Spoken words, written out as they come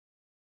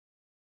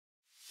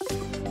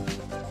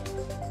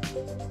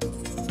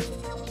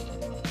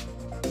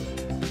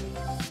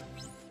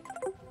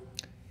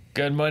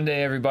Good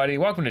Monday, everybody.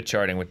 Welcome to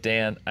Charting with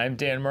Dan. I'm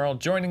Dan Murrell.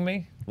 Joining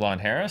me, Lon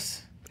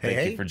Harris.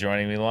 Thank you for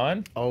joining me,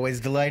 Lon. Always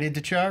delighted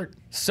to chart.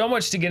 So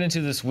much to get into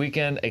this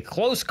weekend. A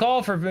close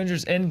call for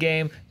Avengers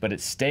Endgame, but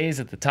it stays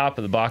at the top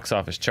of the box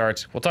office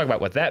charts. We'll talk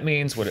about what that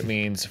means, what it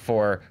means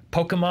for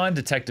Pokemon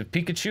Detective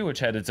Pikachu, which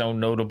had its own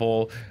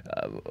notable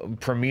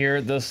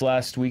premiere this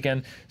last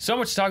weekend. So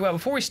much to talk about.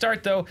 Before we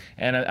start, though,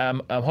 and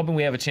I'm hoping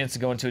we have a chance to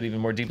go into it even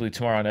more deeply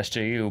tomorrow on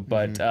SJU,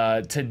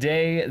 but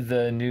today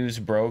the news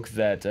broke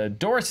that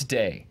Doris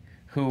Day,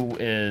 who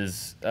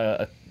is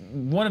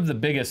one of the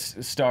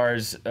biggest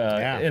stars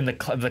in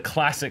the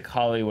classic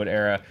Hollywood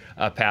era,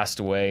 passed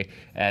away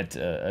at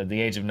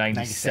the age of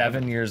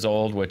 97 years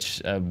old,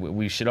 which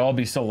we should all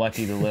be so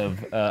lucky to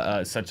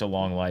live such a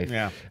long life.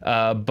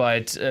 Yeah.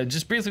 But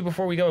just briefly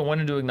before we go, I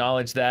wanted to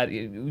acknowledge that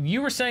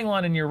you were saying,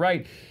 Lon, and you're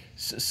right,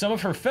 some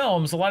of her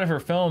films, a lot of her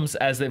films,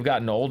 as they've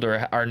gotten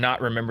older, are not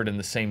remembered in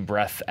the same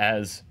breath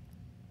as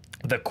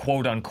the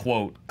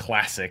quote-unquote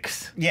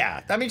classics. Yeah,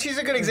 I mean, she's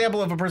a good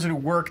example of a person who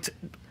worked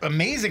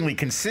amazingly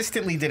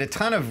consistently, did a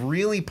ton of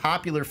really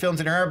popular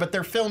films in her era, but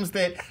they're films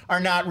that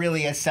are not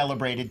really as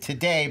celebrated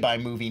today by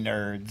movie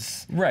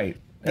nerds. Right.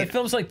 And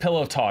films like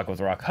Pillow Talk with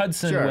Rock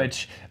Hudson,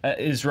 which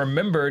is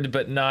remembered,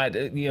 but not,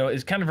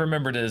 is kind of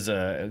remembered as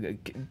a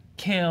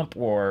camp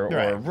or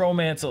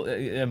romance.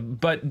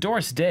 But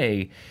Doris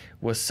Day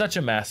was such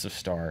a massive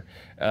star.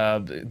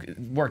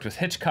 Worked with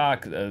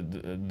Hitchcock,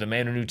 The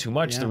Man Who Knew Too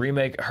Much, the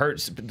remake,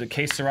 the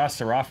Case Sarah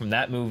Sarah from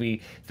that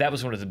movie. That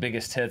was one of the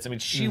biggest hits. I mean,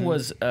 she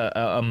was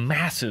a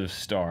massive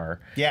star.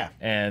 Yeah,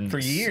 and for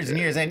years and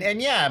years.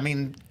 And yeah, I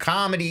mean,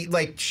 comedy,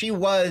 like she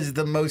was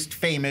the most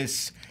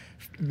famous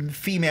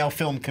female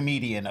film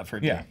comedian of her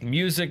day. Yeah,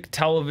 music,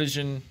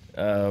 television,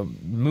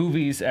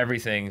 movies,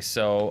 everything.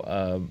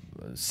 So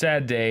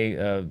sad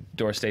day,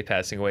 Doris Day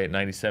passing away at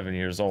 97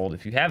 years old.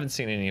 If you haven't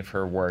seen any of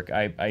her work,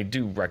 I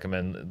do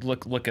recommend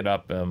look it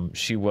up.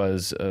 She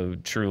was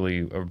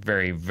truly a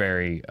very,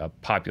 very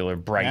popular,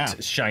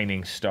 bright,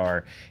 shining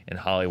star in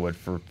Hollywood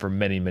for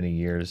many, many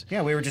years.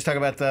 Yeah, we were just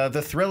talking about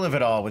the thrill of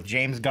it all with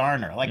James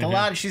Garner.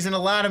 Like she's in a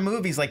lot of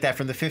movies like that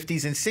from the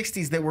 50s and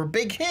 60s that were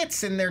big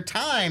hits in their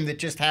time that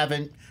just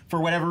haven't,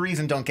 for whatever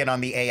reason, don't get on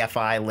the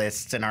AFI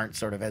lists and aren't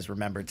sort of as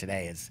remembered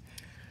today as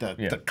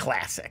the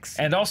classics.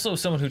 And also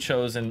someone who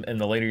chose in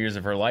the later years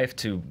of her life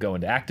to go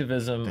into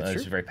activism.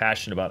 She's very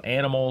passionate about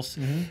animals.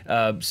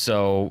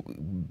 So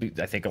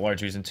I think a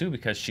large reason, too,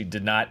 because she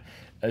did not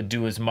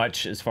do as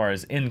much as far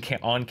as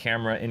on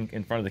camera,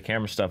 in front of the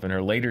camera stuff in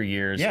her later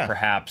years.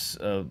 Perhaps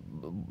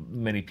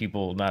many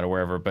people not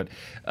aware of her, but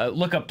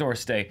look up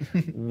Doris Day,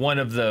 one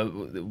of the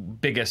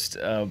biggest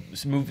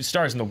movie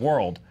stars in the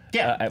world.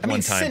 At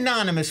one time.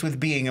 Synonymous with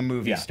being a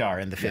movie star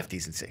in the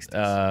 50s and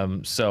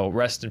 60s. So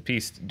rest in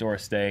peace,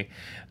 Doris Day.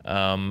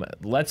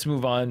 Let's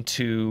move on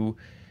to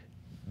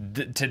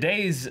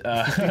today's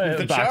box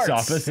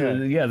office.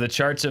 The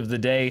charts of the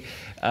day.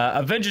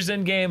 Avengers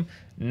Endgame,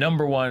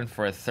 #1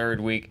 for a third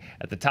week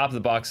at the top of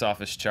the box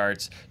office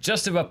charts,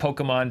 just above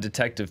Pokemon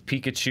Detective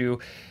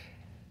Pikachu.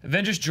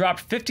 Avengers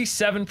dropped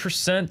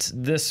 57%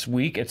 this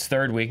week, its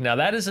third week. Now,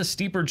 that is a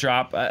steeper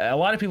drop. A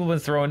lot of people have been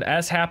throwing,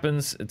 as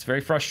happens, it's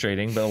very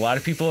frustrating, but a lot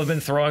of people have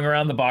been throwing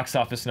around the box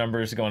office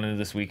numbers going into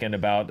this weekend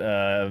about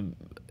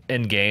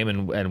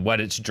Endgame and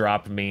what its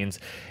drop means.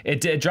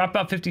 It dropped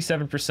about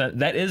 57%.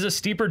 That is a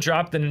steeper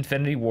drop than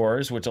Infinity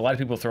Wars, which a lot of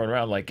people are throwing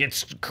around like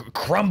it's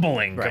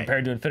crumbling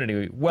compared to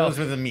Infinity. Well, those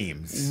were the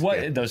memes.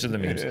 Those are the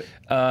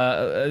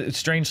memes.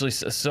 Strangely,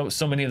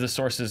 so many of the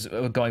sources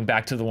going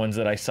back to the ones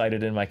that I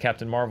cited in my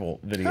Captain Marvel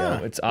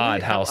video. It's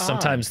odd how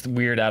sometimes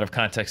weird out of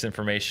context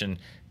information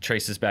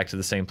traces back to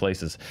the same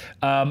places.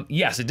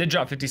 Yes, it did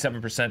drop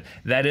 57%.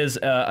 That is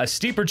a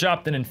steeper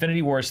drop than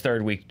Infinity War's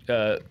third week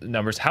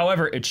numbers.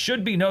 However, it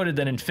should be noted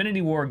that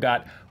Infinity War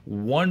got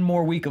one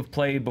more week of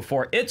play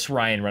before its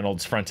Ryan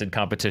Reynolds fronted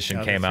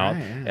competition came out.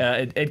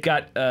 It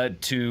got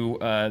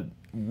to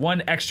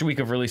one extra week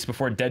of release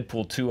before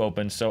Deadpool 2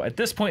 opened. So at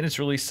this point in its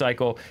release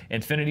cycle,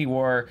 Infinity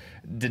War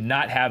did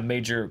not have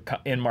major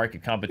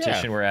in-market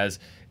competition, whereas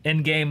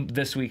Endgame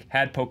this week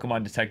had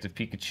Pokemon Detective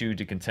Pikachu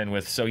to contend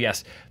with. So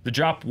yes, the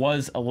drop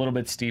was a little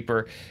bit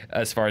steeper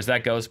as far as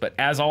that goes, but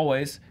as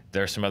always,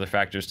 there are some other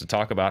factors to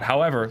talk about.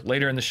 However,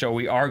 later in the show,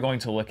 we are going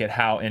to look at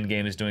how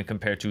Endgame is doing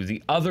compared to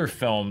the other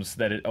films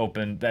that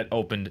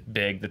opened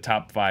big, the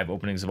top 5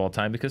 openings of all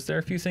time, because there are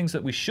a few things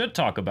that we should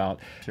talk about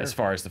as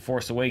far as The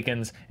Force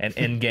Awakens and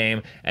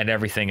Endgame and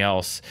everything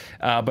else.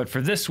 But for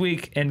this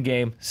week,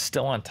 Endgame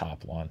still on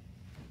top, Lon.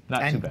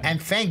 Not too bad. And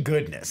thank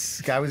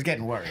goodness. I was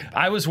getting worried.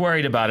 I was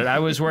worried about it. I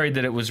was worried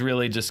that it was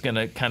really just going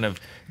to kind of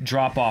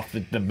drop off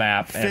the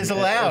map and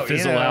fizzle out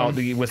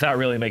without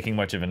really making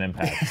much of an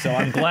impact. So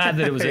I'm glad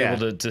that it was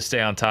able to stay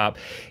on top.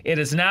 It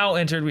is now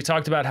entered. We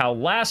talked about how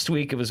last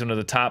week it was one of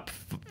the top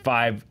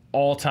 5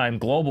 all-time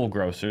global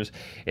grossers.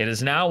 It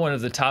is now one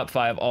of the top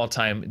 5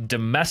 all-time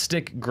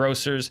domestic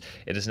grossers.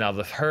 It is now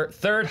the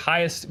third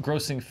highest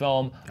grossing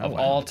film of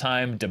all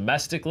time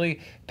domestically,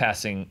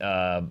 passing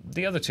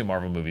the other 2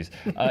 Marvel movies,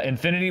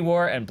 Infinity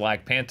War and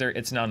Black Panther.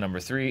 It's now number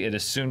 3. It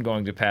is soon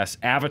going to pass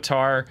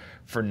Avatar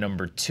for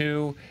number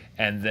 2,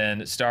 and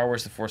then Star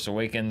Wars: The Force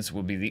Awakens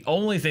will be the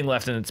only thing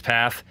left in its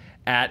path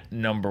at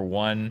number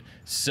 1.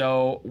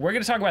 So we're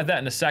going to talk about that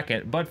in a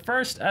second. But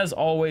first, as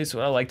always,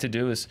 what I like to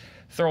do is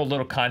throw a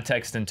little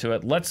context into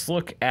it. Let's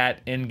look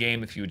at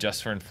Endgame if you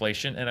adjust for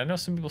inflation. And I know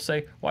some people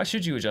say, why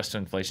should you adjust to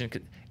inflation?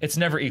 It's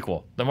never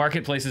equal. The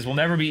marketplaces will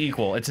never be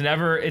equal. It's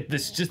never.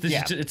 This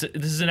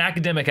is an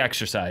academic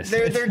exercise.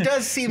 There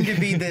does seem to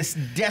be this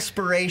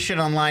desperation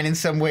online in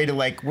some way to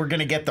like, we're going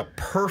to get the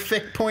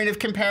perfect point of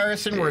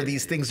comparison where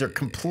these things are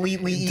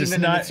completely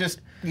even. And it's just,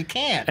 you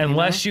can't.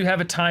 Unless you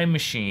have a time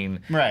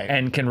machine right.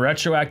 and can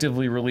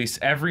retroactively release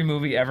every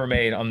movie ever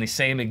made on the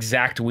same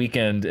exact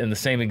weekend in the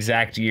same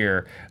exact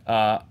year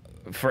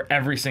for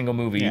every single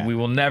movie. Yeah. We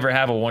will never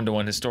have a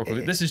one-to-one historical.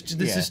 This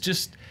is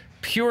just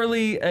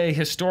purely a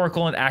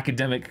historical and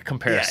academic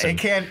comparison. Yeah, it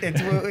can't.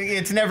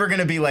 It's never going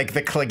to be like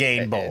the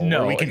Clegane Bowl,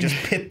 where we can just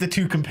pit the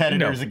 2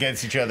 competitors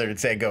against each other and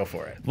say, "Go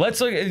for it."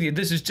 Let's look.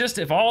 This is just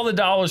if all the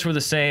dollars were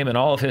the same in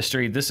all of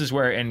history. This is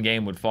where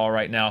Endgame would fall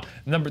right now.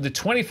 The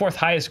 24th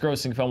highest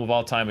grossing film of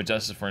all time,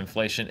 adjusted for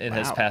inflation. It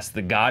has passed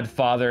The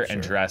Godfather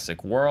and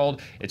Jurassic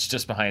World. It's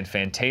just behind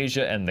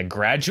Fantasia and The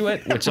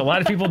Graduate, which a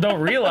lot of people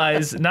don't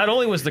realize. Not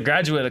only was The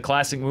Graduate a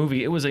classic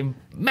movie, it was a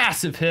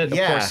massive hit. Of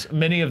course,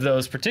 many of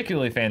those,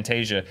 particularly Fantasia,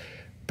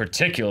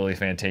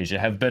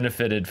 have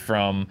benefited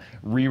from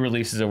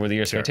re-releases over the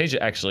years.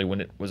 Fantasia, actually,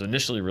 when it was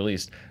initially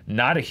released,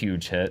 not a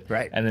huge hit.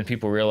 Right. And then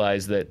people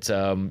realized that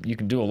you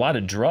can do a lot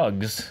of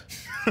drugs.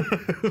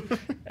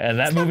 And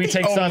that movie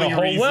takes on a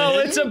whole reason. Well,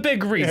 it's a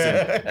big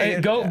reason.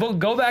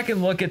 Go back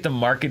and look at the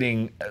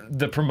marketing,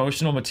 the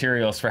promotional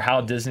materials for how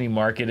Disney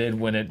marketed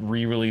when it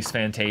re-released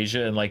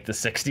Fantasia in like the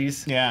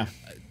 60s. Yeah.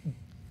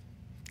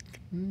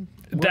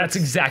 That's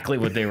exactly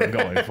what they were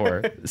going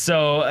for.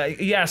 So,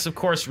 yes, of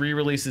course,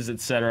 re-releases,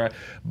 etc.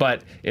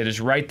 But it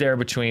is right there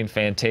between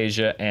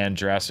Fantasia and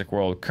Jurassic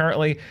World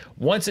currently.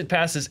 Once it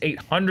passes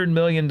 $800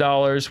 million,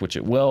 which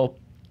it will,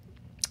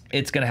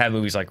 it's going to have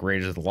movies like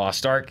Raiders of the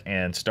Lost Ark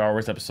and Star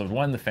Wars Episode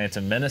 1, The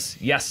Phantom Menace.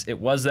 Yes, it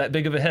was that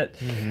big of a hit.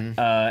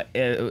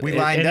 We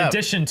lined up. In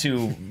addition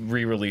to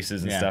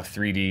re-releases and stuff,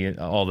 3D, and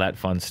all that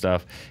fun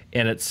stuff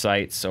in its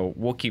sight. So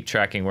we'll keep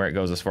tracking where it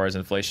goes as far as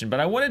inflation.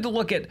 But I wanted to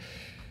look at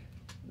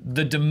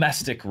the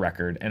domestic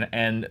record,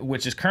 and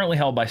which is currently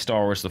held by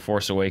Star Wars: The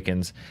Force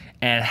Awakens,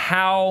 and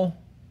how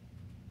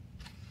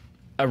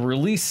a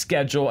release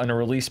schedule and a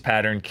release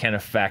pattern can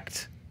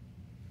affect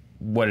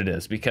what it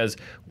is. Because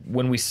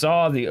when we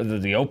saw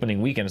the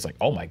opening weekend, it's like,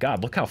 oh my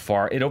God, look how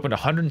far it opened!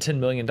 $110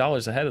 million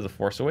ahead of The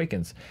Force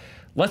Awakens.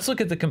 Let's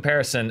look at the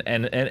comparison,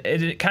 and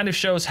it kind of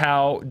shows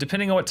how,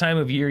 depending on what time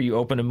of year you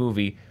open a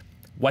movie,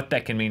 what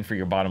that can mean for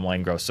your bottom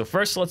line growth. So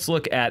first, let's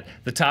look at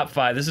the top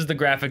 5. This is the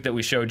graphic that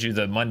we showed you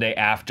the Monday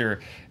after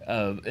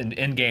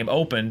Endgame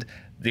opened.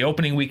 The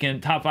opening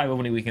weekend, top 5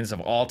 opening weekends of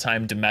all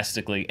time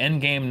domestically.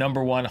 Endgame,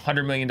 number 1,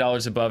 $100 million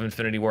above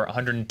Infinity War,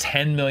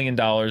 $110 million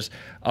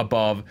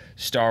above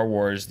Star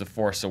Wars: The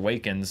Force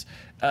Awakens.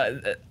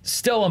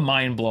 Still a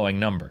mind-blowing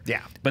number.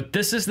 Yeah. But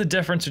this is the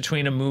difference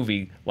between a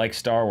movie like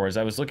Star Wars.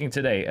 I was looking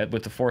today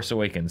with The Force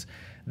Awakens.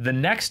 The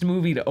next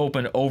movie to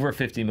open over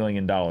 $50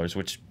 million,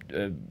 which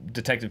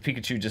Detective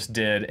Pikachu just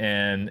did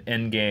in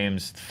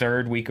Endgame's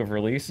 3rd week of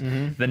release.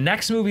 The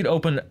next movie to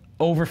open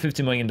over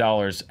 $50 million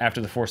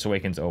after The Force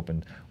Awakens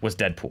opened was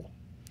Deadpool.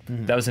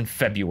 That was in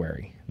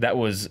February. That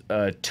was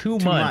 2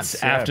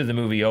 months after the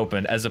movie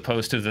opened, as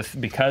opposed to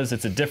because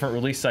it's a different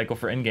release cycle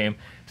for Endgame,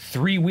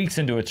 3 weeks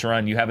into its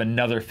run, you have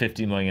another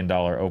 $50 million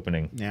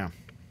opening. Yeah.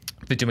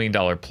 $50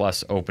 million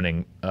plus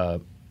opening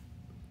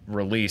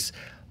release.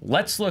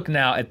 Let's look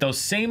now at those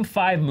same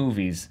 5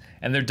 movies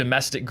and their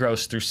domestic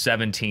gross through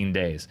 17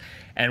 days.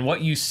 And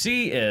what you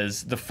see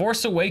is The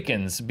Force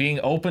Awakens being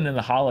open in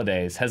the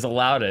holidays has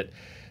allowed it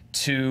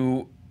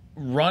to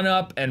run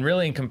up, and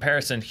really in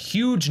comparison,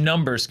 huge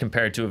numbers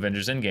compared to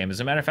Avengers Endgame. As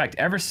a matter of fact,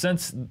 ever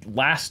since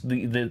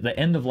the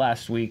end of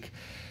last week,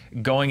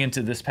 going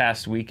into this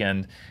past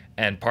weekend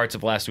and parts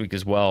of last week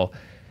as well,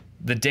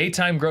 the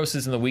daytime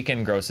grosses and the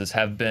weekend grosses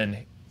have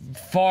been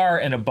far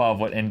and above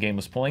what Endgame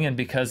was pulling in,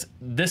 because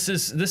this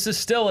is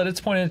still at its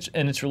point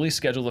in its release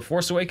schedule. The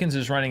Force Awakens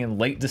is running in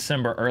late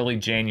December, early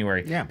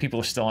January. Yeah.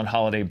 People are still on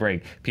holiday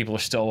break. People are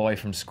still away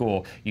from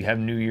school. You have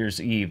New Year's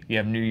Eve. You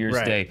have New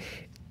Year's Day.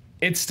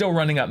 It's still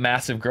running up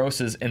massive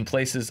grosses in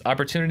places,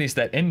 opportunities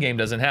that Endgame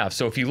doesn't have.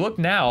 So if you look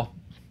now,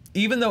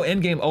 even though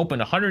Endgame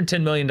opened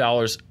 $110 million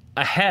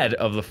ahead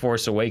of The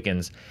Force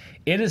Awakens,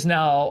 it is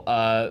now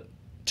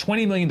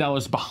 $20 million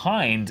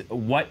behind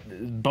what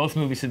both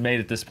movies had made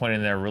at this point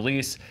in their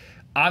release.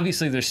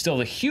 Obviously, there's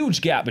still a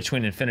huge gap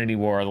between Infinity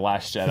War, The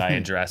Last Jedi,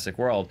 and Jurassic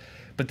World.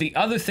 But the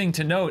other thing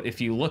to note, if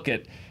you look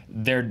at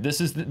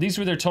these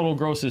were their total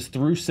grosses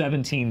through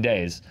 17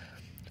 days.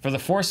 For The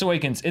Force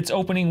Awakens, its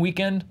opening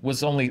weekend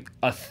was only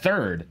a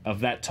third of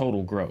that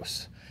total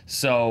gross.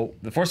 So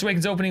The Force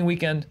Awakens opening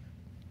weekend,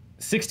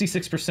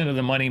 66% of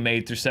the money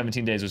made through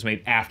 17 days was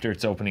made after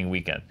its opening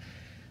weekend.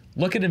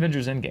 Look at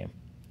Avengers Endgame.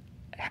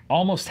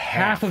 Almost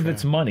half of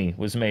its money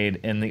was made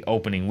in the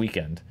opening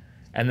weekend.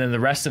 And then the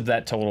rest of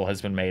that total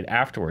has been made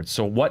afterwards.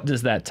 So what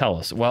does that tell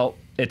us? Well,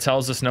 it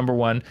tells us, number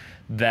one,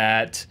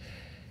 that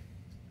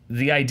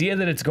the idea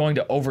that it's going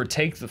to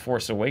overtake The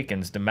Force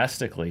Awakens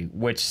domestically,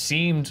 which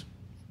seemed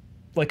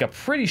like a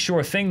pretty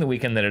sure thing the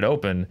weekend that it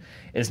opened,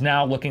 is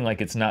now looking like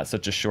it's not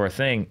such a sure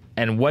thing.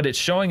 And what it's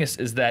showing us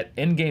is that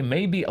Endgame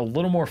may be a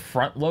little more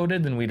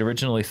front-loaded than we'd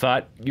originally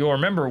thought. You'll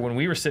remember when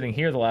we were sitting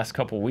here the last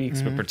couple of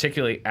weeks, but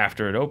particularly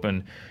after it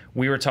opened,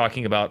 we were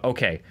talking about,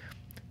 okay,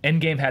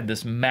 Endgame had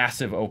this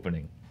massive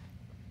opening.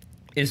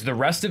 Is the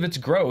rest of its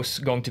gross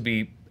going to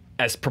be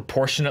as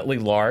proportionately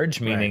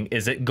large, meaning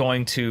is it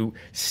going to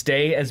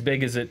stay as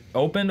big as it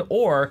opened,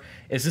 or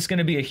is this going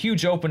to be a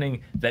huge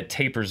opening that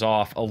tapers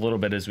off a little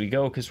bit as we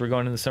go because we're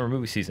going into the summer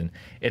movie season?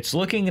 It's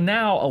looking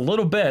now a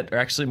little bit, or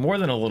actually more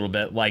than a little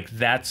bit, like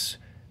that's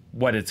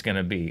what it's going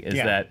to be, is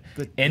that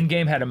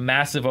Endgame had a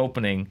massive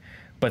opening,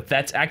 but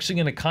that's actually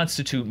going to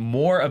constitute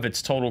more of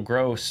its total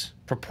gross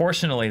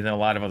proportionally than a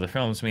lot of other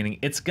films, meaning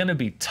it's going to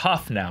be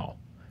tough now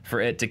for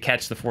it to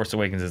catch The Force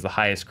Awakens as the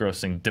highest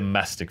grossing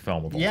domestic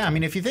film of all time. I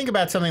mean, if you think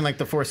about something like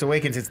The Force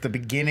Awakens, it's the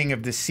beginning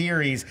of the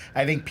series.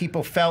 I think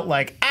people felt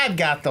like, I've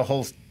got the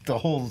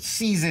whole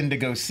season to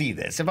go see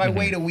this. If I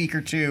wait a week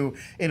or two,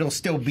 it'll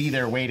still be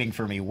there waiting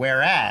for me.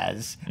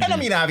 Whereas, and I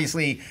mean,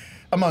 obviously,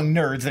 among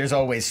nerds, there's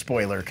always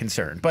spoiler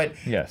concern. But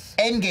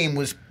Endgame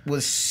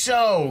was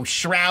so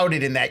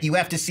shrouded in that you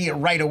have to see it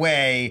right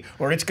away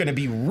or it's going to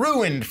be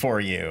ruined for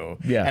you.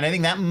 And I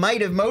think that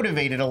might have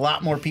motivated a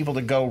lot more people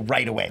to go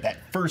right away that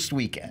first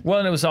weekend. Well,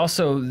 and it was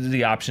also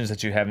the options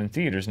that you have in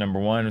theaters. Number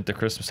one, with the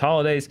Christmas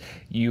holidays,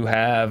 you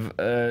have,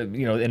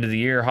 end of the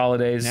year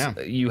holidays,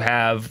 you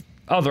have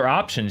other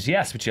options,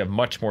 yes, but you have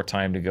much more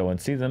time to go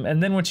and see them.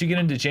 And then once you get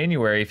into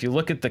January, if you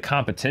look at the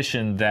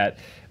competition that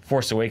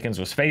Force Awakens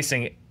was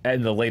facing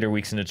in the later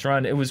weeks in its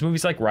run, it was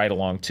movies like Ride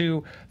Along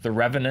 2, The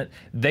Revenant.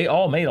 They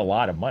all made a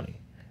lot of money.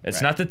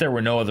 It's not that there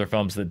were no other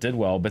films that did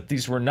well, but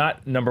these were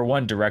not, number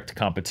one, direct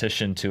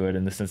competition to it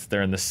in the sense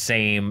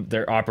that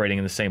they're operating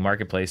in the same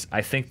marketplace.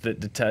 I think that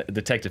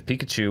Detective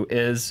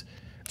Pikachu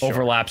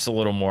overlaps a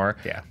little more.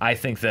 I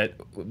think that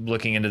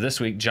looking into this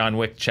week, John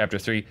Wick Chapter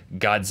 3,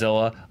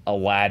 Godzilla,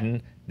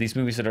 Aladdin, these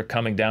movies that are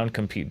coming down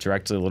compete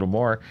directly a little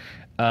more.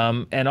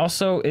 And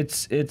also,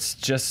 it's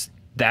just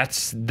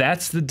that's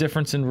the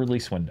difference in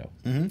release window.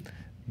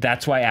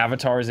 That's why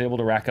Avatar is able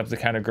to rack up the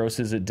kind of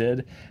grosses it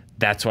did.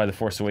 That's why The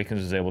Force Awakens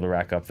was able to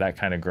rack up that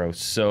kind of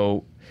gross.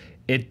 So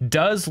it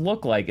does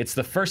look like it's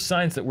the first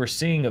signs that we're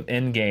seeing of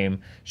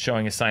Endgame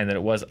showing a sign that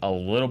it was a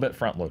little bit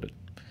front-loaded.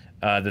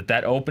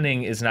 That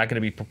opening is not going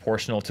to be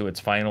proportional to its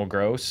final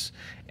gross.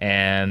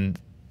 And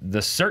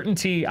the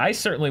certainty, I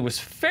certainly was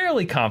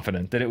fairly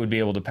confident that it would be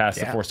able to pass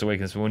The Force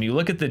Awakens. But when you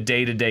look at the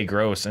day-to-day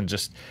gross and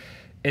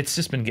it's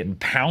just been getting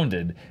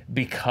pounded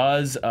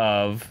because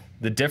of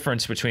the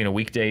difference between a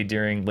weekday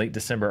during late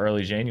December,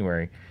 early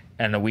January,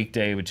 and a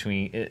weekday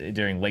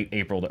during late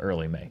April to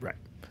early May.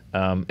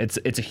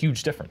 It's a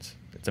huge difference.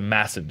 It's a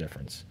massive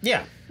difference.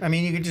 I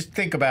mean, you can just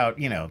think about,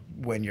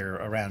 when you're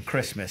around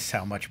Christmas,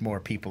 how much more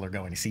people are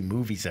going to see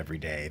movies every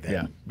day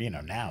than,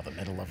 now, the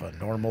middle of a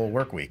normal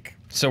work week.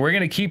 So we're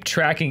going to keep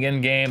tracking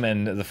Endgame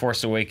and The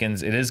Force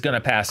Awakens. It is going to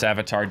pass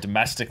Avatar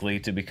domestically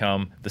to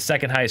become the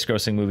second highest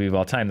grossing movie of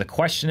all time. The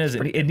question is,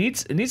 it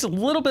needs a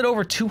little bit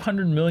over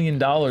 $200 million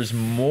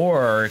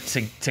more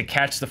to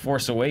catch The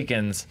Force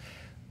Awakens.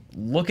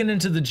 Looking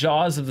into the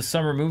jaws of the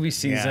summer movie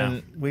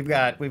season, we've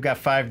got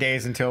 5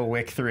 days until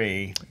Wick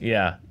 3.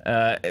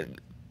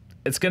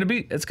 It's gonna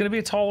be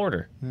a tall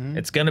order.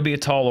 It's gonna be a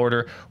tall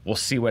order. We'll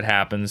see what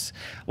happens.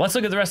 Let's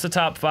look at the rest of the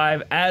top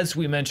 5. As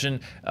we mentioned,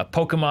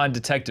 Pokemon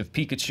Detective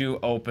Pikachu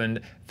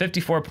opened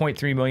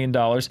 $54.3 million.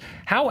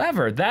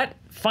 However, that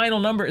final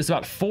number is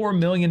about $4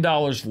 million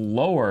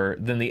lower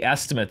than the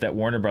estimate that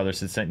Warner Brothers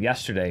had sent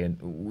yesterday. And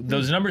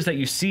those numbers that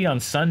you see on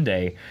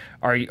Sunday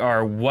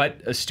are what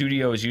a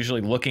studio is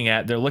usually looking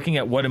at. They're looking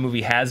at what a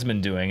movie has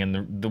been doing, and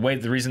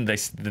the reason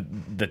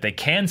that they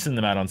can send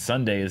them out on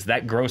Sunday is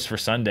that gross for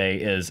Sunday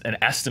is an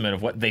estimate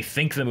of what they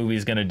think the movie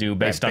is going to do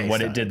based on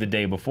what it did the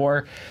day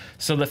before.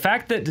 So the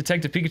fact that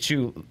Detective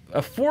Pikachu,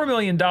 a $4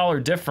 million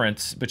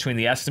difference between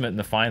the estimate and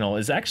the final,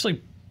 is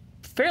actually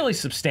fairly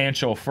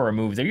substantial for a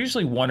movie. They're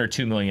usually $1 or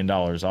 $2 million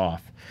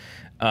off.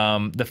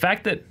 The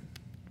fact that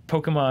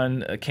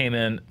Pokemon came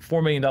in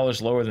 $4 million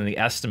lower than the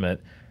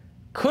estimate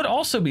could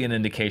also be an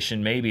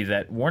indication maybe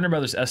that Warner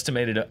Brothers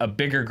estimated a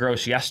bigger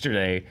gross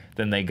yesterday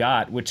than they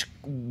got, which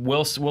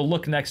we'll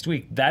look next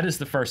week. That is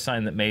the first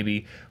sign that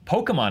maybe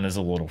Pokemon is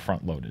a little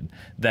front-loaded,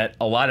 that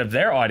a lot of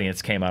their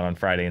audience came out on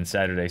Friday and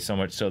Saturday, so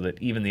much so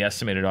that even the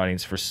estimated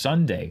audience for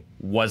Sunday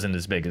wasn't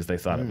as big as they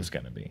thought it was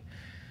going to be.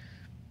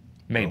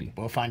 Maybe.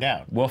 We'll find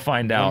out. We'll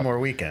find out. One more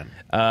weekend.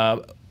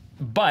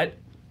 But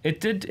It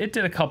did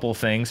a couple of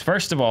things.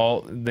 First of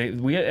all,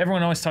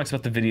 everyone always talks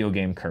about the video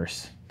game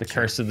curse. The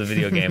curse of the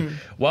video game.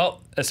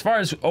 Well, as far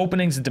as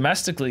openings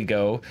domestically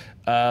go,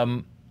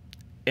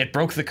 it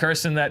broke the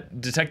curse in that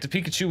Detective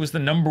Pikachu was the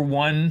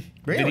 #1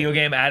 video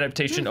game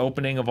adaptation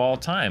opening of all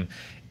time.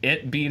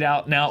 It beat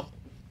out, now,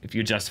 if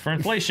you adjust for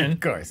inflation, of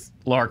course,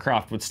 Lara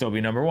Croft would still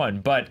be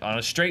 #1. But on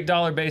a straight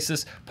dollar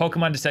basis,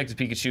 Pokemon Detective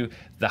Pikachu,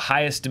 the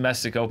highest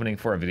domestic opening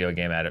for a video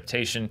game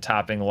adaptation,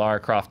 topping Lara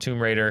Croft Tomb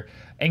Raider,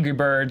 Angry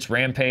Birds,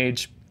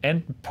 Rampage,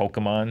 and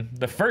Pokemon,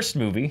 the first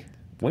movie.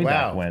 Way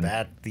back when.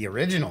 The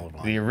original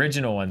one. The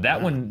original one.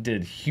 That one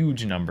did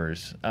huge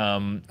numbers.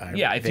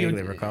 Yeah, if you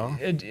recall.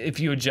 If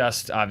you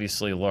adjust,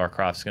 obviously Lara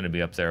Croft's going to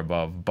be up there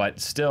above, but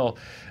still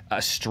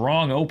a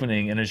strong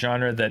opening in a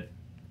genre that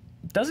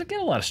doesn't get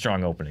a lot of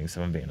strong openings,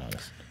 if I'm being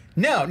honest.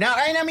 No, now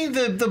I mean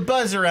the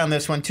buzz around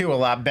this one too a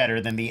lot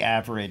better than the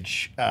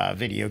average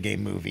video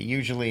game movie.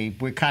 Usually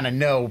we kind of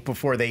know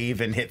before they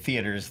even hit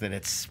theaters that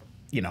it's,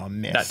 you know, a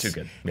miss. Not too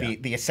good. Yeah.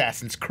 The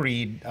Assassin's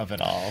Creed of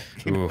it all.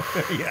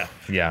 Yeah.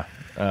 Yeah.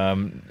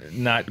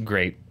 Not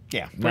great.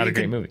 Yeah. Not a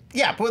great movie.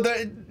 Yeah, well,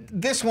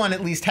 this one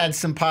at least had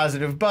some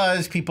positive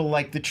buzz. People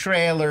liked the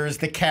trailers.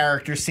 The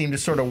characters seemed to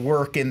sort of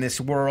work in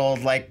this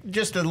world. Like,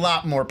 just a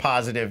lot more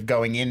positive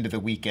going into the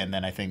weekend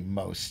than I think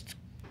most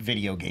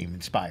video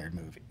game-inspired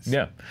movies.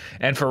 Yeah.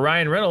 And for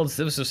Ryan Reynolds,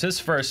 this was his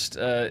first,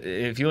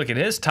 if you look at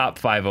his top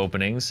 5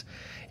 openings,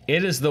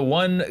 it is the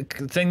one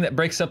thing that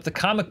breaks up the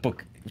comic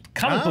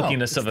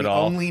bookiness of it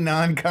all. Only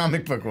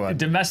non-comic book one.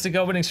 Domestic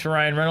openings for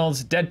Ryan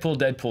Reynolds: Deadpool,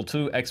 Deadpool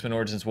 2, X-Men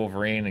Origins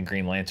Wolverine, and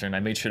Green Lantern. I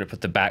made sure to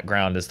put the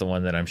background as the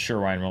one that I'm sure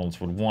Ryan Reynolds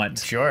would want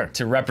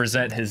to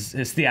represent his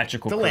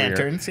theatrical career. The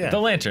lanterns, yeah. The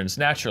lanterns,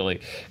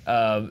 naturally.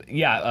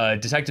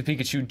 Detective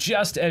Pikachu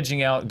just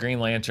edging out Green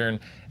Lantern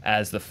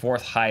as the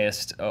 4th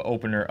highest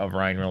opener of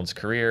Ryan Reynolds'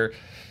 career.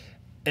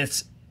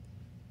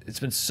 It's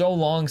been so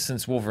long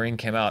since Wolverine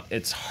came out.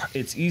 It's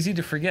easy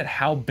to forget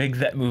how big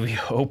that movie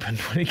opened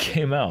when it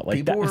came out. Like,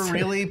 people were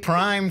really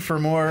primed for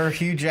more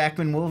Hugh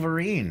Jackman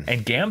Wolverine.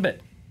 And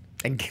Gambit.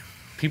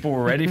 People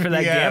were ready for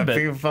that Gambit.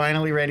 People were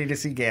finally ready to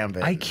see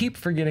Gambit. I keep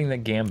forgetting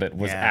that Gambit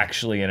was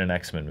actually in an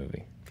X-Men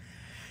movie.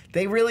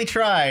 They really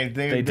tried.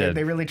 They did.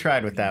 They really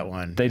tried with that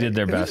one. They did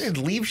their best.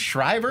 Liev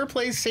Schreiber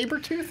plays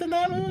Sabretooth in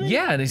that movie?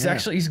 Yeah, and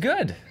he's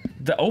good.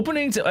 The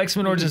opening to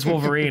X-Men Origins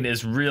Wolverine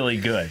is really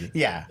good.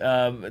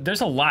 Yeah.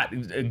 There's a lot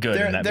good in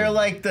that movie. They're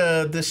like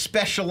the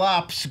special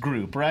ops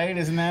group, right?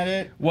 Isn't that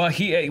it? Well,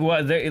 he and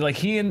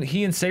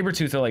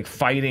Sabretooth are like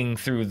fighting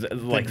through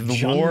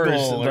the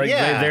wars. Like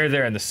they're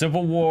there in the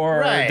Civil War.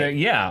 Right.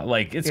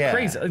 It's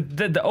crazy.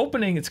 The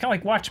opening, it's kind of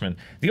like Watchmen.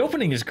 The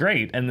opening is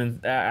great, and then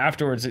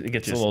afterwards it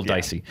gets a little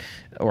dicey,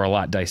 or a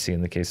lot dicey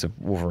in the case of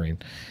Wolverine.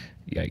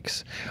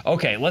 Yikes.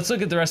 Okay, let's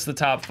look at the rest of the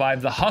top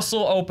 5. The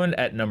Hustle opened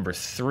at number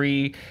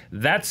 3.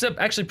 That's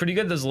actually pretty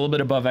good. That's a little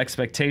bit above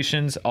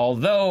expectations.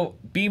 Although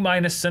B-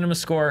 cinema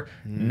score,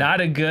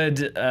 not a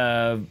good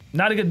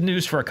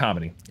news for a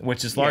comedy,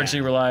 which is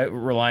largely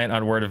reliant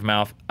on word of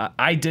mouth.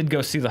 I did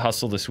go see The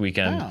Hustle this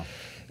weekend. Oh.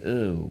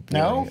 Ooh, boy.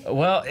 No?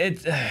 Well,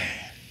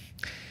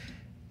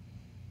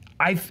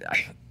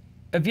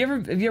 have you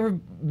ever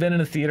been in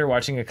a theater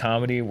watching a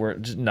comedy where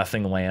just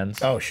nothing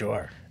lands? Oh,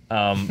 sure.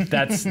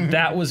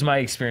 That was my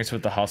experience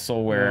with The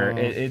Hustle, where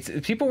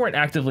people weren't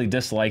actively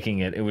disliking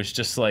it. It was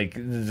just like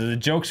the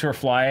jokes were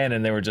flying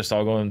and they were just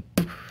all going.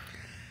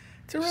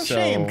 It's a real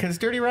shame, because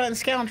Dirty Rotten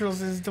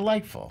Scoundrels is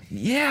delightful.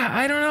 Yeah,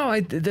 I don't know. I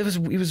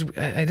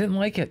didn't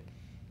like it.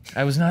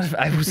 I was not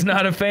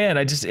a fan.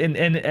 I just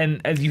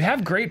and you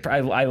have great. I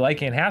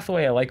like Anne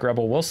Hathaway. I like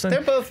Rebel Wilson.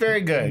 They're both very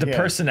good. The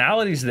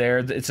personalities there.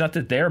 It's not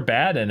that they're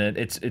bad in it.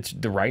 It's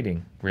the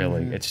writing,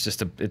 really. It's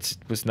just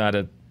was not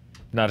a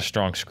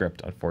strong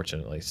script,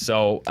 unfortunately.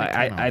 So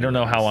I don't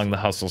know how long The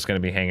Hustle's going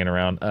to be hanging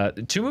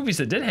around. 2 movies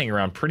that did hang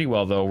around pretty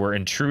well, though, were The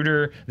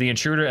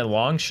Intruder and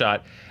Long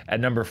Shot at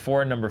number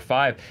 4 and number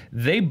 5.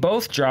 They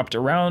both dropped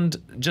around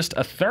just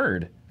a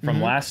third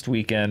from last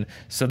weekend.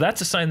 So that's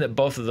a sign that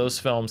both of those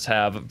films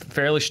have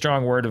fairly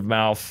strong word of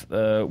mouth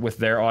with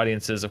their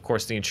audiences. Of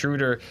course, The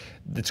Intruder,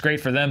 it's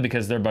great for them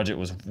because their budget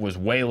was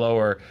way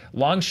lower.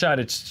 Long Shot,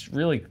 it's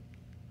really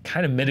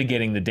kind of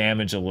mitigating the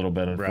damage a little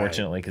bit,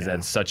 unfortunately, because it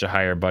had such a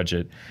higher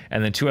budget.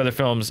 And then 2 other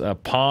films,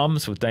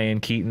 Palms with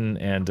Diane Keaton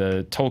and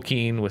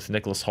Tolkien with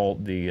Nicholas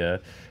Hoult,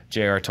 the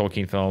J.R.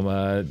 Tolkien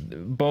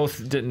film.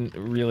 Both didn't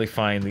really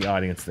find the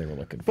audience they were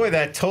looking for. Boy,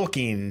 that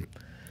Tolkien...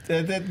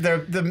 I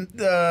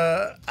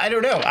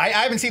don't know. I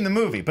haven't seen the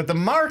movie, but the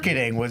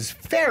marketing was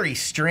very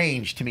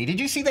strange to me. Did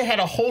you see they had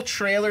a whole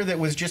trailer that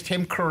was just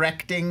him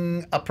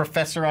correcting a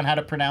professor on how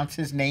to pronounce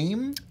his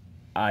name?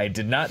 I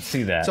did not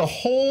see that. It's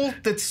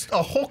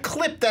a whole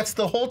clip. That's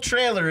the whole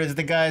trailer. Is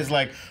the guy's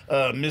like,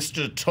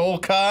 Mr.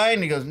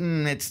 Tolkien? He goes,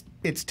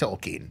 it's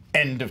Tolkien.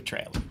 End of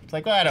trailer. It's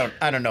like, well,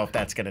 I don't know if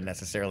that's going to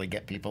necessarily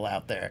get people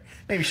out there.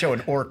 Maybe show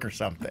an orc or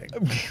something.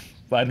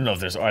 I don't know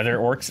if are there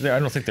orcs there? I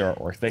don't think there are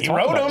orcs. They He talk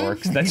wrote about them.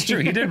 orcs. That's true.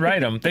 He did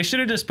write them. They should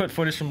have just put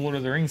footage from Lord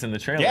of the Rings in the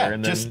trailer. Yeah,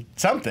 and then, just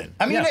something.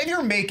 I mean, Yeah. if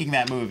you're making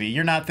that movie,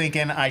 you're not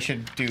thinking I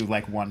should do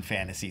like one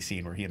fantasy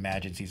scene where he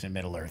imagines he's in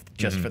Middle Earth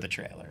just for the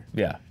trailer.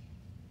 Yeah.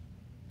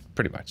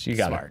 Pretty much. You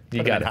got Smart. it.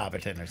 You Put got him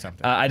it. in Hobbiton or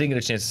something. I didn't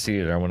get a chance to see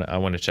it. I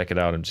want to check it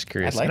out. I'm just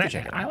curious. I'd like And to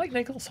check it out. I like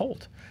Nicholas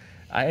Hoult.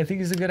 I think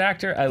he's a good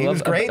actor. He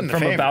was great in The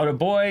From Favourite. About a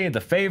Boy, The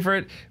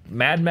Favorite,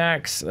 Mad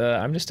Max.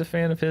 I'm just a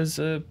fan of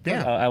his.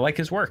 I like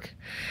his work.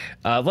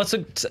 Let's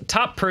look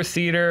top per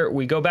theater.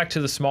 We go back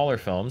to the smaller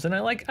films, and I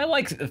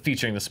like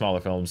featuring the smaller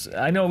films.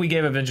 I know we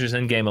gave Avengers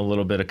Endgame a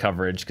little bit of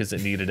coverage because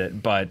it needed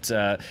it, but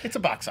it's a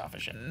box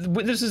office shit.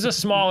 this is a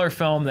smaller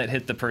film that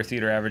hit the per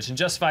theater average in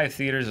just 5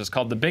 theaters. It's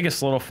called The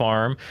Biggest Little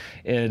Farm.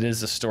 It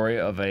is a story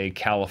of a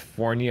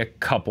California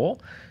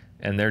couple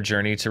and their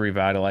journey to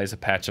revitalize a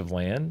patch of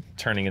land,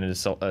 turning it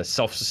into a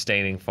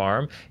self-sustaining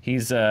farm.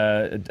 He's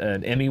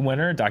an Emmy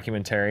winner,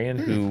 documentarian,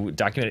 who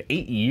documented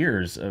 8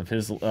 years of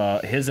his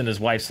and his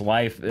wife's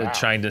life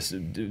trying to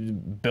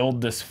build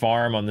this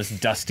farm on this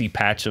dusty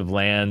patch of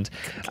land.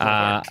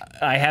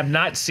 I have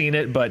not seen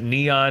it, but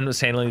Neon was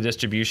handling the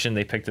distribution.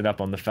 They picked it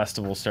up on the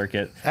festival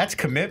circuit. That's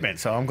commitment,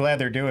 so I'm glad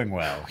they're doing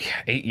well.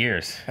 8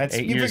 years. That's,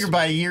 8 you years. figure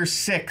by year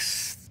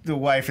 6, the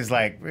wife is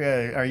like,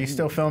 "Are you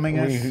still filming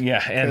us?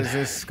 Yeah, and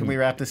can we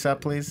wrap this up,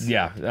 please?"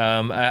 Yeah,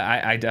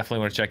 I definitely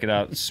want to check it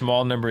out.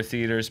 Small number of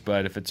theaters,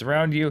 but if it's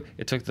around you,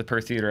 it took the per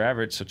theater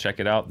average, so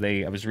check it out.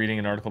 I was reading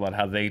an article about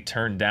how they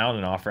turned down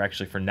an offer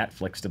actually for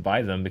Netflix to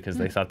buy them because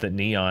they thought that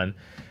Neon,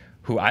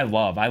 who I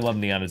love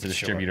Neon as a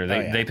distributor.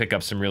 They pick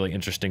up some really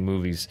interesting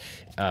movies.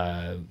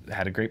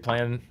 Had a great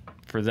plan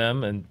for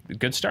them and a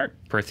good start.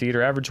 Per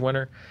theater average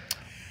winner.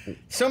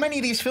 So many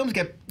of these films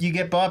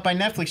get bought by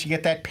Netflix. You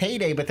get that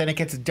payday, but then it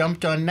gets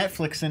dumped on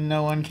Netflix, and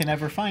no one can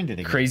ever find it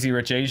again. Crazy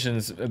Rich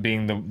Asians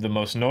being the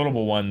most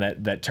notable one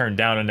that turned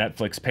down a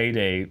Netflix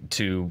payday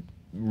to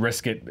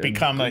risk it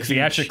Become a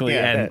theatrically,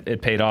 huge, and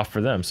it paid off for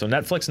them. So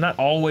Netflix not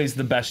always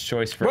the best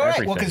choice for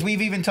everything. Well, because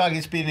we've even talked,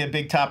 it's been a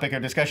big topic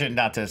of discussion,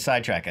 not to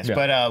sidetrack us,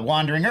 but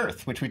Wandering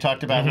Earth, which we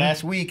talked about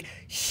last week,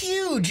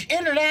 huge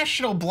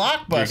international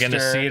blockbuster. You're going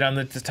to see it on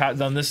the top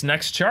on this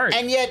next chart.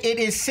 And yet it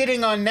is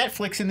sitting on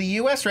Netflix in the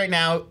U.S. right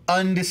now,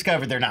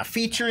 undiscovered. They're not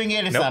featuring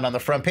it. It's not on the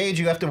front page.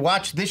 You have to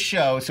watch this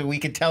show so we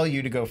can tell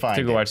you to go find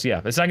it. To go watch,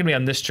 yeah. It's not going to be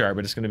on this chart,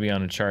 but it's going to be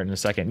on a chart in a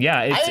second. Yeah,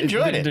 I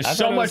enjoyed it. There's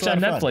so much on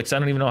Netflix. I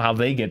don't even know how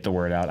they get the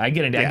word out. I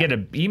get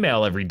an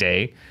email every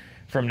day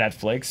from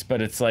Netflix,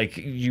 but it's like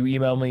you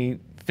email me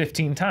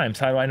 15 times.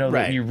 How do I know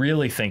that you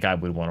really think I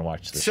would want to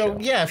watch this show? So,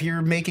 yeah, if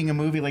you're making a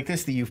movie like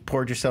this that you've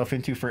poured yourself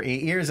into for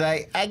 8 years,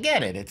 I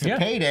get it. It's a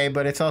payday,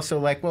 but it's also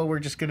like, well, we're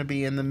just going to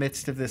be in the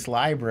midst of this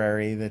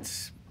library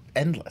that's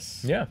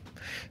endless. Yeah.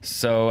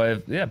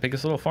 So,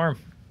 Biggest Little Farm.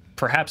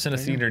 Perhaps in a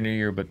theater near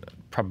you, but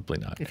probably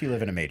not. If you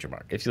live in a major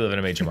market. If you live in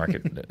a major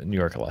market, New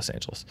York or Los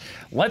Angeles.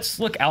 Let's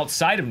look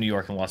outside of New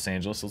York and Los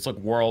Angeles. Let's look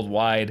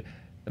worldwide.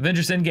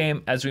 Avengers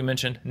Endgame, as we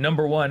mentioned,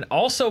 #1.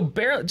 Also,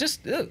 barely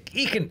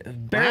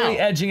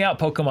edging out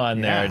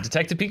Pokemon there.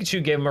 Detective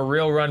Pikachu gave them a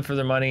real run for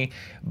their money,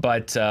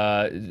 but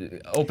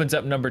opens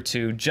up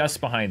 #2, just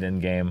behind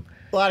Endgame.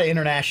 A lot of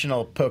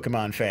international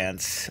Pokemon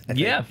fans. I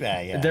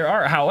think. There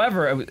are.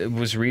 However, I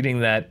was reading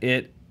that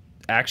it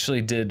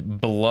actually did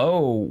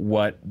below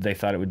what they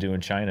thought it would do in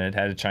China. It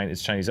had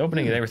its Chinese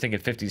opening, and they were thinking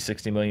 $50 to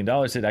 $60 million.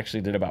 It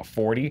actually did about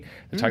 40.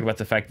 They talk about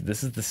the fact that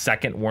this is the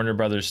second Warner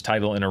Brothers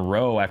title in a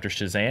row after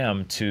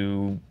Shazam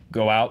to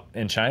go out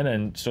in China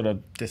and sort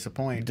of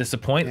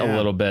disappoint a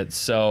little bit.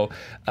 So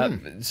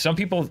some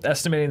people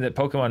estimating that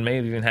Pokemon may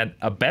have even had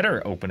a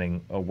better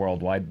opening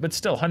worldwide, but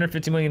still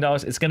 $150 million.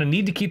 It's going to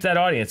need to keep that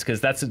audience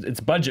because its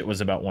budget was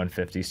about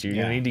 150. So you're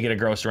going to need to get a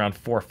gross around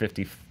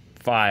 455.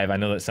 I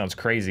know that sounds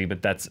crazy,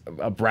 but that's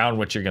around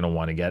what you're going to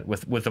want to get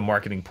with a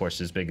marketing push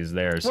as big as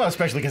theirs. Well,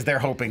 especially because they're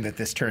hoping that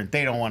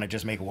they don't want to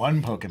just make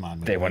one Pokemon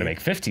movie. They want to make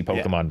 50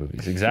 Pokemon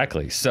movies,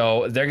 exactly.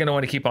 So they're going to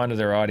want to keep onto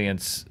their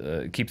audience,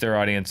 keep their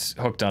audience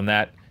hooked on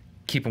that,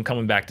 keep them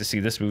coming back to see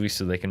this movie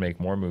so they can make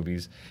more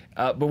movies.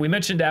 But we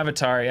mentioned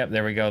Avatar. Yep,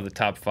 there we go, the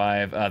top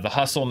 5. The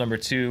Hustle,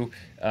 #2,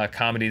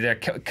 comedy there.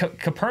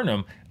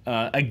 Capernaum.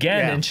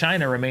 Again, in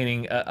China,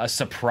 remaining a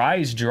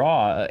surprise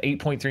draw,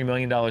 $8.3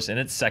 million in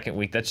its second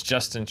week. That's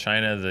just in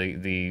China.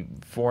 The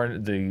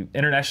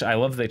international. I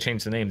love they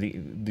changed the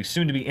name. The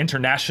soon-to-be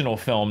international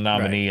film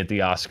nominee at the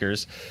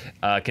Oscars,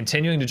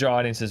 continuing to draw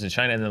audiences in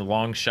China. And then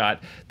Long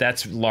Shot.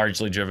 That's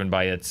largely driven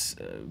by its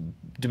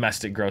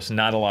domestic gross.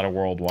 Not a lot of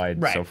worldwide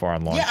so far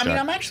on Long Shot. Yeah, I mean,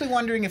 I'm actually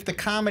wondering if the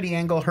comedy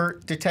angle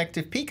hurt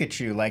Detective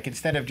Pikachu. Like,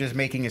 instead of just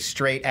making a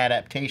straight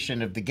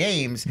adaptation of the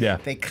games,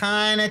 they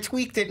kind of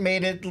tweaked it,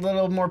 made it a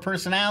little more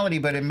personality,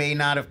 but it may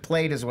not have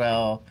played as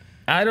well.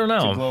 I don't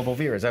know. To global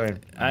viewers. I mean,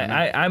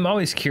 I'm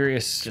always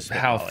curious just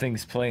how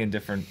things play in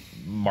different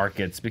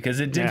markets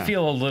because it did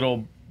feel a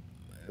little.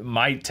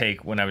 My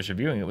take when I was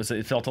reviewing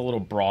it felt a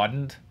little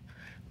broadened.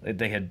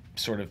 They had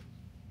sort of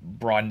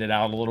broadened it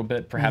out a little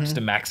bit, perhaps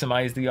to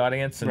maximize the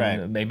audience,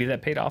 and maybe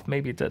that paid off,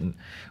 maybe it didn't.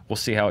 We'll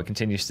see how it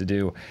continues to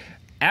do.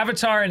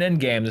 Avatar and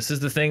Endgame. This is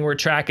the thing we're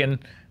tracking.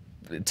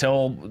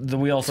 till the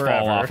wheels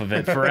fall off of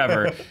it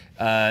forever.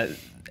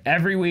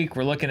 Every week,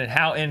 we're looking at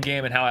how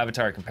Endgame and how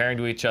Avatar are comparing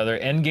to each other.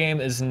 Endgame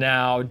is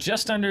now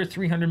just under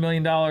 $300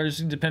 million,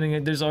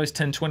 depending. There's always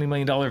 $10, $20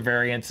 million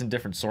variance in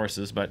different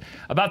sources, but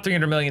about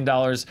 $300 million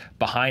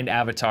behind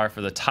Avatar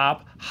for the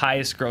top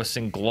highest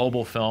grossing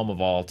global film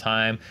of all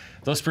time.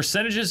 Those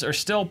percentages are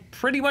still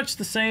pretty much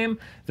the same.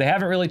 They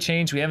haven't really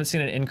changed. We haven't seen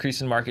an increase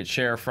in market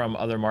share from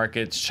other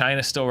markets.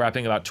 China's still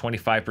wrapping about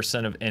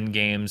 25% of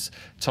Endgame's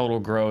total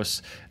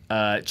gross.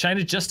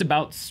 China just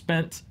about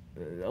spent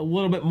a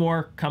little bit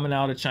more coming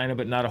out of China,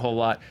 but not a whole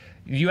lot.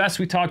 US,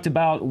 we talked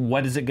about,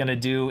 what is it going to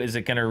do? Is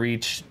it going to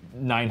reach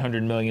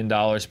 $900 million?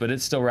 But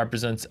it still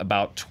represents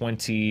about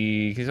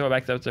 20, can you go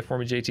back up there for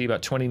me, JT?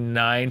 About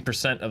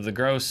 29% of the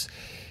gross.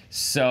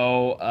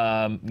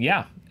 So,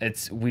 yeah,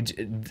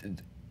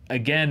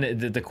 again,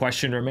 the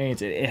question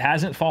remains. It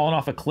hasn't fallen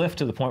off a cliff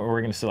to the point where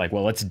we're going to say, like,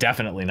 well, it's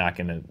definitely not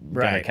going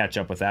to catch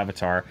up with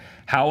Avatar.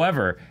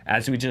 However,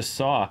 as we just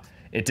saw,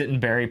 it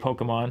didn't bury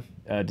Pokemon.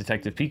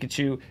 Detective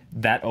Pikachu,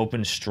 that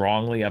opened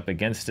strongly up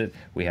against it.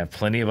 We have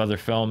plenty of other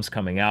films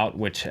coming out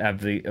which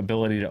have the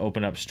ability to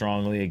open up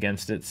strongly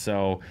against it.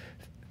 So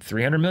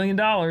 $300 million.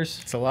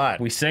 It's a lot.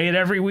 We say it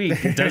every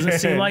week. It doesn't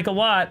seem like a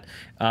lot.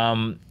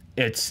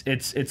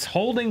 It's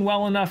holding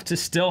well enough to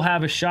still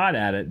have a shot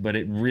at it, but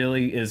it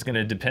really is going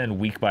to depend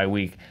week by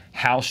week.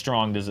 How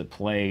strong does it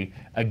play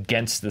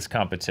against this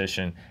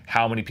competition?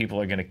 How many people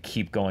are going to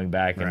keep going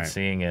back and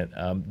seeing it?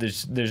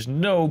 There's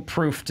no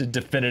proof to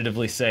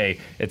definitively say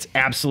it's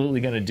absolutely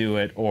going to do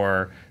it,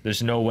 or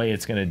there's no way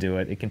it's going to do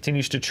it. It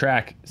continues to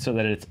track so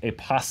that it's a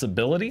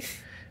possibility,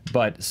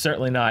 but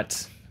certainly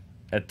not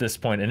at this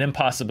point an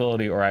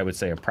impossibility, or I would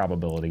say a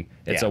probability.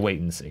 It's a wait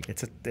and see.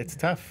 It's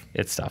tough.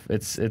 It's tough.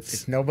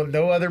 It's no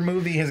other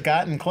movie has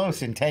gotten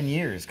close in 10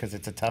 years because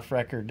it's a tough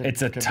record.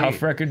 It's a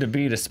tough record to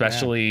beat,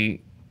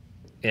 especially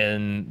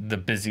in the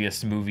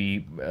busiest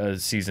movie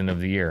season of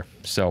the year.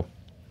 So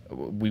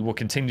we will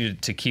continue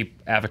to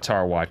keep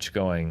Avatar Watch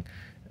going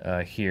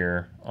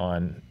here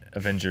on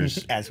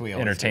Avengers As we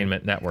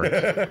Entertainment Network,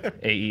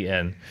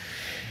 AEN.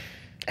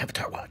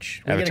 Avatar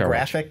Watch. We get a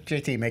graphic?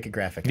 Watch. JT, make a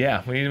graphic.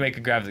 Yeah, we need to make a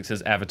graphic that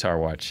says Avatar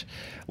Watch.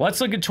 Let's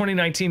look at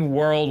 2019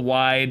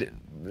 worldwide.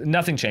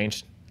 Nothing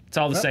changed. It's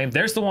all the same.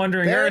 There's The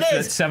Wandering Earth.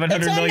 That's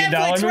 $700 million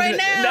Netflix right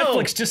now.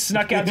 Netflix just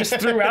snuck out, just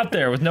threw out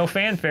there with no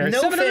fanfare.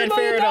 No $700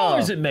 fanfare at all.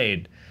 It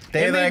made.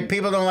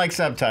 People don't like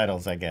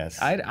subtitles, I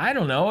guess. I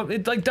don't know.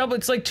 It's like double.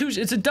 It's like two.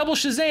 It's a double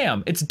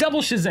Shazam. It's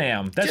double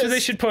Shazam. That's what they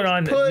should put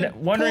on. Pull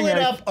it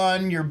up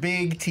on your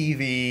big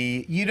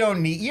TV. You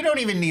don't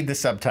even need the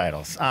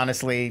subtitles.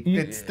 Honestly,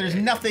 there's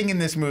nothing in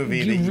this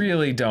movie. You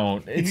really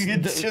don't.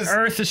 It's just,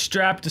 Earth is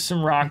strapped to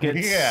some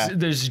rockets. Yeah.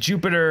 There's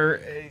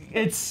Jupiter.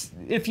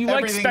 If you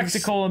like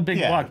spectacle and big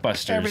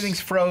blockbusters.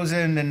 Everything's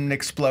frozen and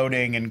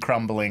exploding and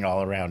crumbling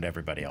all around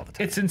everybody all the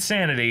time. It's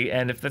insanity,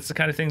 and if that's the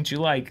kind of thing that you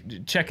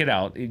like, check it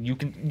out. You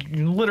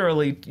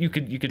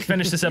could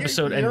finish this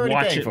episode and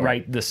watch it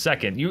right this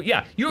second. You're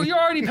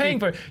already paying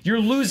for it. You're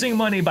losing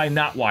money by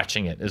not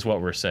watching it, is what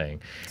we're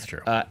saying. It's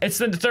true. It's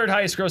the third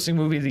highest grossing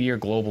movie of the year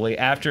globally,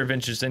 after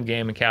Avengers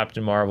Endgame and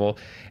Captain Marvel.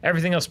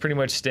 Everything else pretty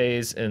much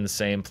stays in the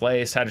same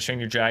place. How to Train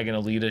Your Dragon,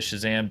 Alita,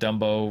 Shazam,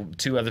 Dumbo,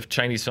 2 other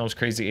Chinese films,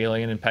 Crazy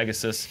Alien and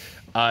Pegasus.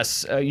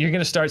 Us. You're going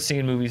to start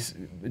seeing movies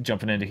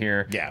jumping into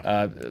here.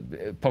 Yeah.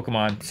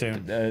 Pokemon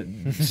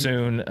soon.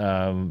 Soon.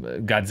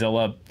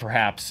 Godzilla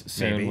perhaps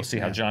soon. Maybe. We'll see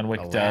how John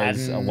Wick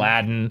does.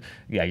 Aladdin.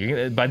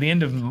 Yeah. By the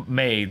end of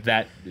May,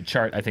 that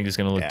chart I think is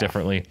going to look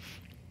differently.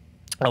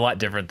 A lot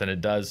different than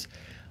it does.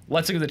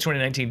 Let's look at the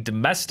 2019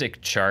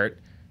 domestic chart.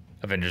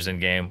 Avengers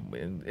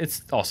Endgame.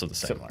 It's also the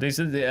same. These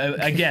are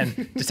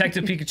again,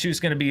 Detective Pikachu is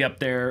going to be up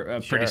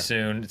there pretty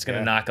soon. It's going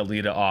to knock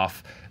Alita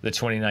off the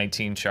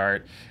 2019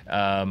 chart.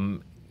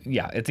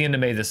 At the end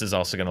of May, this is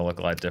also going to look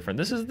a lot different.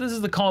 This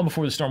is the calm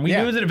before the storm. We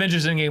knew that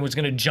Avengers Endgame was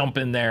going to jump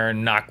in there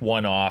and knock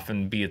one off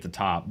and be at the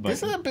top.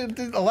 But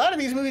a lot of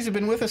these movies have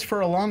been with us for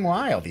a long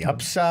while. The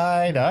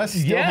Upside, Us,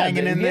 still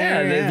hanging in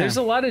there. There's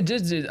a lot of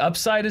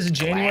Upside is a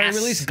January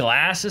release.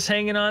 Glass is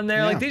hanging on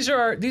there. Like these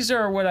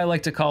are what I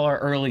like to call our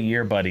early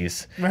year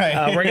buddies.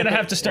 Right. We're gonna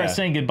have to start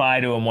saying goodbye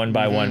to them one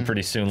by one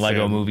pretty soon.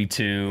 Lego Movie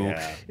 2.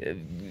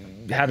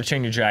 How to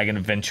Train Your Dragon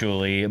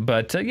eventually,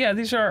 but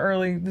these are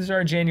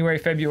our January,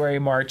 February,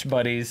 March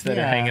buddies that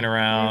are hanging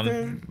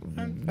around.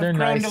 They're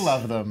nice. Grown to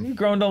love them.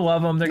 Grown to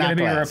love them. They're going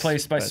to be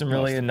replaced by some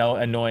really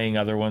annoying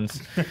other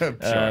ones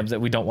that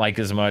we don't like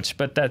as much.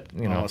 But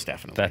most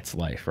definitely, that's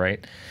life,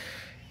 right?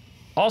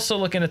 Also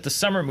looking at the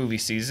summer movie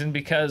season,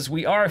 because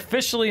we are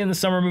officially in the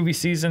summer movie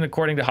season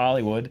according to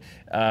Hollywood.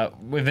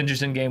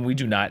 Avengers Endgame,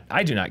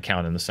 I do not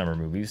count in the summer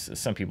movies.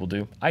 Some people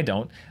do. I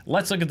don't.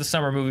 Let's look at the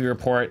summer movie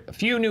report. A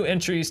few new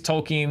entries.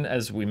 Tolkien,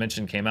 as we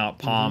mentioned, came out.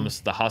 Palms,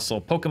 The Hustle,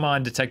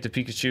 Pokemon, Detective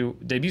Pikachu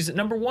debuts at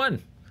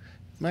 #1.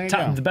 There you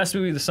go. The best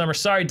movie of the summer.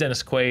 Sorry,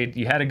 Dennis Quaid.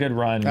 You had a good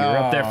run. You were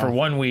up there for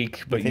 1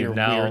 week, but you've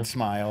now weird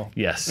smile.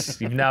 Yes,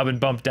 you've now been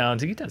bumped down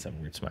to. He does have a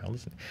weird smile,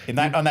 doesn't he?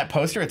 On that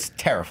poster, it's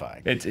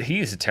terrifying. He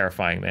is a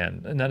terrifying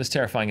man. Not as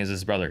terrifying as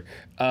his brother.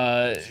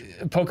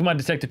 Pokemon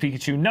Detective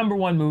Pikachu,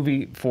 #1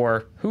 movie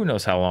for who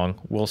knows how long.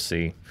 We'll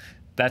see.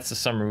 That's the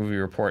summer movie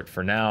report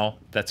for now.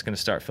 That's going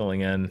to start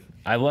filling in.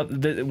 I love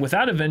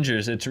without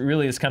Avengers, it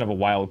really is kind of a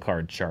wild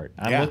card chart.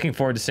 I'm looking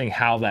forward to seeing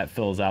how that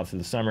fills out through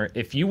the summer.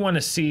 If you want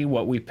to see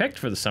what we picked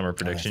for the summer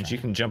predictions, you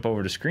can jump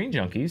over to Screen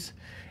Junkies,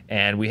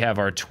 and we have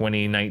our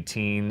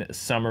 2019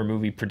 summer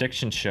movie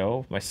prediction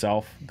show.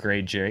 Myself,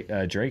 Gray Drake,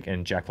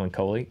 and Jacqueline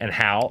Coley, and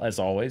Hal, as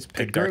always,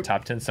 picked our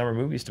top 10 summer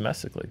movies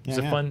domestically. It's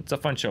a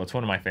fun show. It's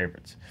one of my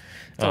favorites.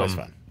 It's always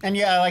fun. And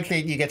I like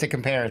that you get to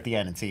compare at the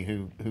end and see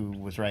who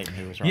was right and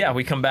who was wrong. Yeah,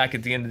 we come back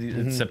at the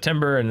end of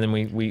September, and then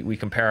we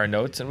compare our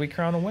notes and we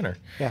crown a winner.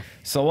 Yeah.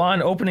 So,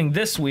 Lon, opening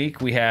this week,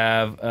 we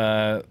have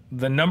the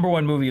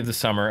 #1 movie of the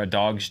summer, A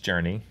Dog's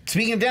Journey.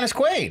 Speaking of Dennis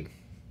Quaid,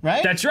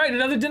 right? That's right,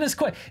 another Dennis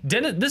Quaid.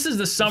 This is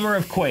the summer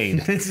of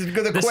Quaid. This is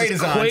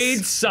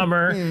Quaid's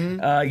summer.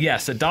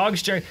 Yes, A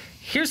Dog's Journey.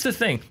 Here's the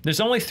thing. There's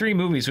only 3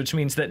 movies, which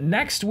means that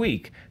next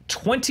week,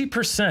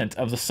 20%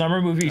 of the summer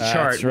movie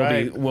chart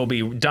will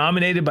be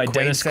dominated by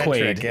Dennis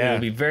Quaid. Yeah. It will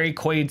be very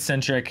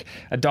Quaid-centric.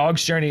 A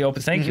Dog's Journey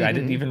opens. Thank you. I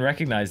didn't even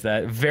recognize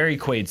that. Very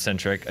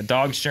Quaid-centric. A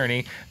Dog's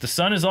Journey. The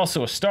Sun is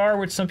also a Star,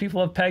 which some people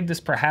have pegged as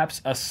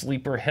perhaps a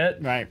sleeper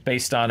hit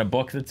based on a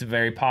book that's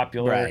very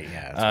popular. Right,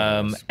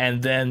 yeah.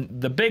 And then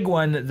the big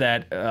one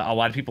that a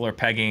lot of people are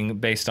pegging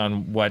based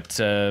on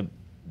what...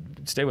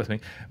 stay with me.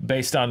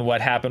 Based on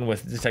what happened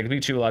with Detective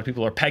Pikachu, a lot of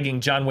people are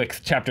pegging John Wick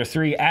Chapter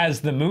 3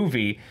 as the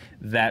movie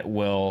that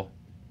will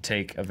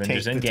take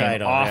Avengers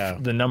Endgame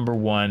off the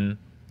 #1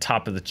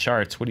 top of the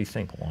charts. What do you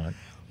think, Lon?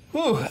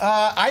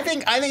 I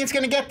think it's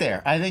going to get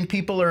there. I think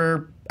people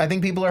are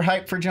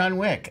hyped for John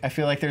Wick. I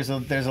feel like there's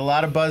a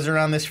lot of buzz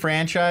around this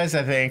franchise.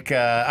 I think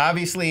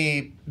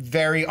obviously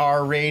very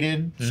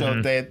R-rated,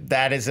 so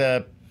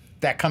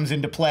that comes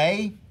into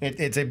play.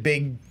 It's a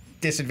big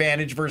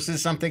disadvantage versus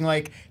something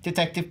like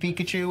Detective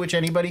Pikachu, which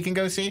anybody can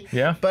go see.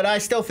 Yeah. But I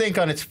still think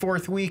on its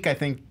 4th week, I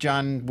think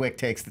John Wick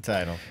takes the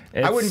title.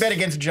 I wouldn't bet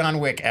against John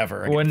Wick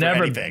ever. Well,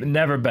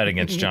 never bet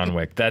against John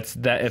Wick. That's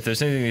that. If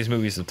there's anything these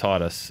movies have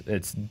taught us,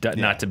 it's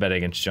not to bet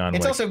against John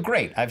Wick. It's also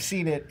great. I've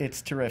seen it.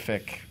 It's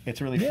terrific.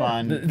 It's really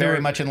fun.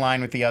 Very much in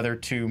line with the other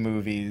 2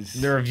 movies.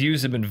 The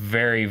reviews have been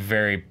very,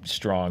 very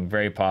strong,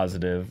 very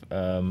positive.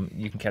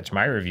 You can catch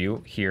my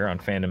review here on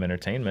Fandom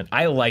Entertainment.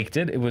 I liked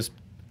it.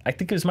 I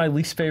think it was my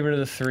least favorite of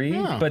the 3,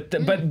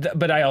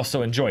 but I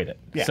also enjoyed it.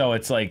 Yeah. So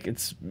it's like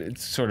it's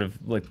sort of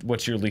like,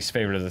 what's your least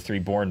favorite of the 3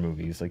 Bourne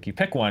movies? Like, you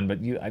pick one, but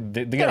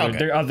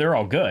they're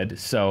all good.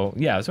 So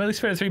yeah, it's my least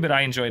favorite of the 3, but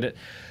I enjoyed it.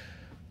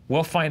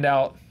 We'll find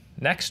out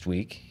next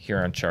week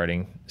here on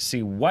Charting.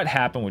 See what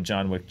happened with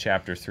John Wick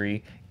Chapter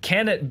 3.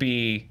 Can it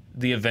be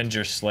the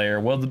Avengers Slayer?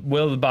 Will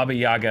the Baba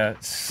Yaga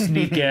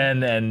sneak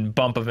in and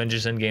bump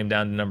Avengers Endgame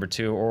down to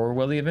 #2, or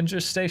will the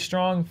Avengers stay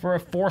strong for a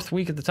 4th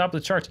week at the top of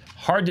the charts?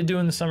 Hard to do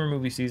in the summer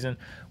movie season.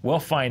 We'll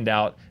find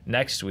out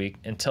next week.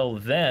 Until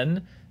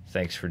then,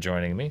 thanks for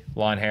joining me,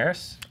 Lon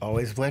Harris.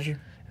 Always a pleasure.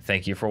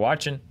 Thank you for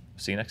watching.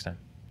 See you next time.